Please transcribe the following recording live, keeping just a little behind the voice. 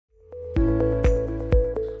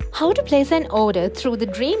How to place an order through the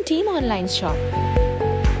Dream Team online shop.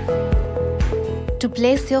 To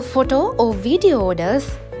place your photo or video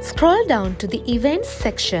orders, scroll down to the Events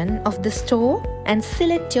section of the store and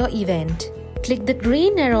select your event. Click the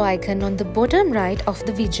green arrow icon on the bottom right of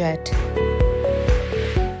the widget.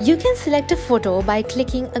 You can select a photo by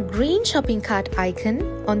clicking a green shopping cart icon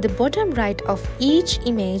on the bottom right of each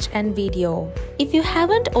image and video. If you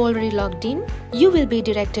haven't already logged in, you will be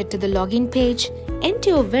directed to the login page.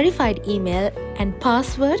 Enter your verified email and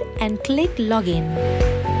password and click Login.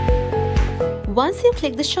 Once you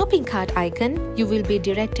click the shopping cart icon, you will be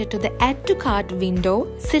directed to the Add to Cart window.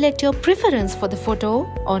 Select your preference for the photo,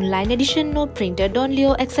 online edition or printed on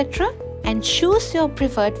Leo, etc. and choose your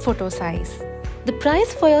preferred photo size. The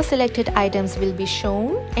price for your selected items will be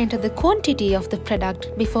shown. Enter the quantity of the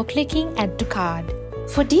product before clicking Add to Cart.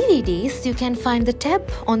 For DVDs, you can find the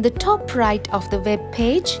tab on the top right of the web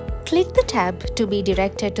page. Click the tab to be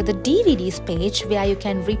directed to the DVDs page where you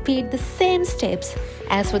can repeat the same steps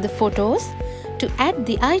as for the photos to add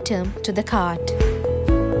the item to the cart.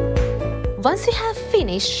 Once you have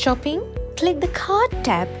finished shopping, click the Cart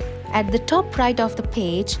tab at the top right of the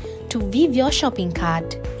page to view your shopping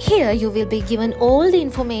cart. Here you will be given all the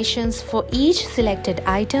informations for each selected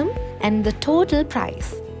item and the total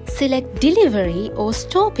price. Select delivery or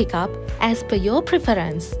store pickup as per your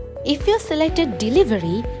preference. If you selected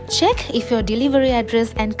delivery, check if your delivery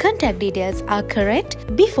address and contact details are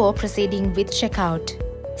correct before proceeding with checkout.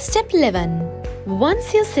 Step 11.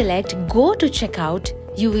 Once you select Go to Checkout,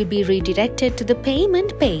 you will be redirected to the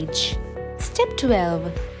payment page. Step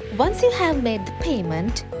 12. Once you have made the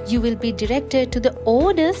payment, you will be directed to the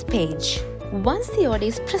Orders page. Once the order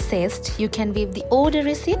is processed, you can view the order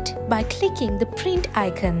receipt by clicking the print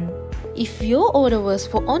icon. If your order was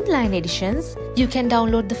for online editions, you can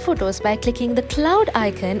download the photos by clicking the cloud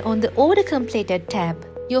icon on the Order Completed tab.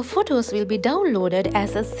 Your photos will be downloaded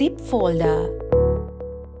as a zip folder.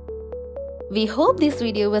 We hope this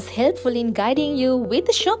video was helpful in guiding you with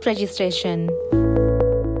the shop registration.